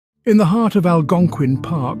In the heart of Algonquin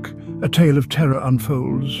Park, a tale of terror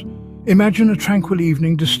unfolds. Imagine a tranquil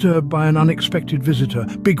evening disturbed by an unexpected visitor.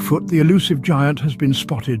 Bigfoot, the elusive giant, has been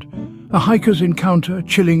spotted. A hiker's encounter,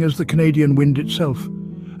 chilling as the Canadian wind itself.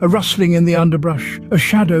 A rustling in the underbrush, a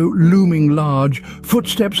shadow looming large,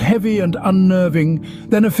 footsteps heavy and unnerving.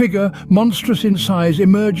 Then a figure, monstrous in size,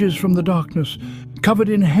 emerges from the darkness. Covered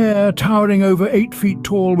in hair, towering over 8 feet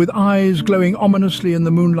tall, with eyes glowing ominously in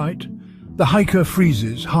the moonlight. The hiker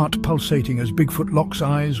freezes, heart pulsating as Bigfoot locks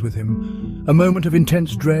eyes with him. A moment of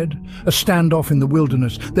intense dread, a standoff in the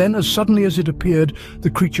wilderness. Then, as suddenly as it appeared, the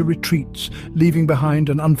creature retreats, leaving behind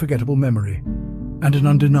an unforgettable memory and an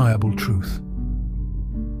undeniable truth.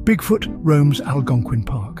 Bigfoot roams Algonquin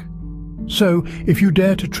Park. So, if you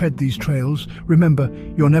dare to tread these trails, remember,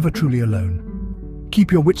 you're never truly alone.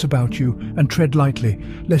 Keep your wits about you and tread lightly,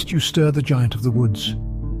 lest you stir the giant of the woods.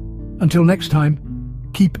 Until next time,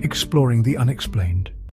 keep exploring the unexplained.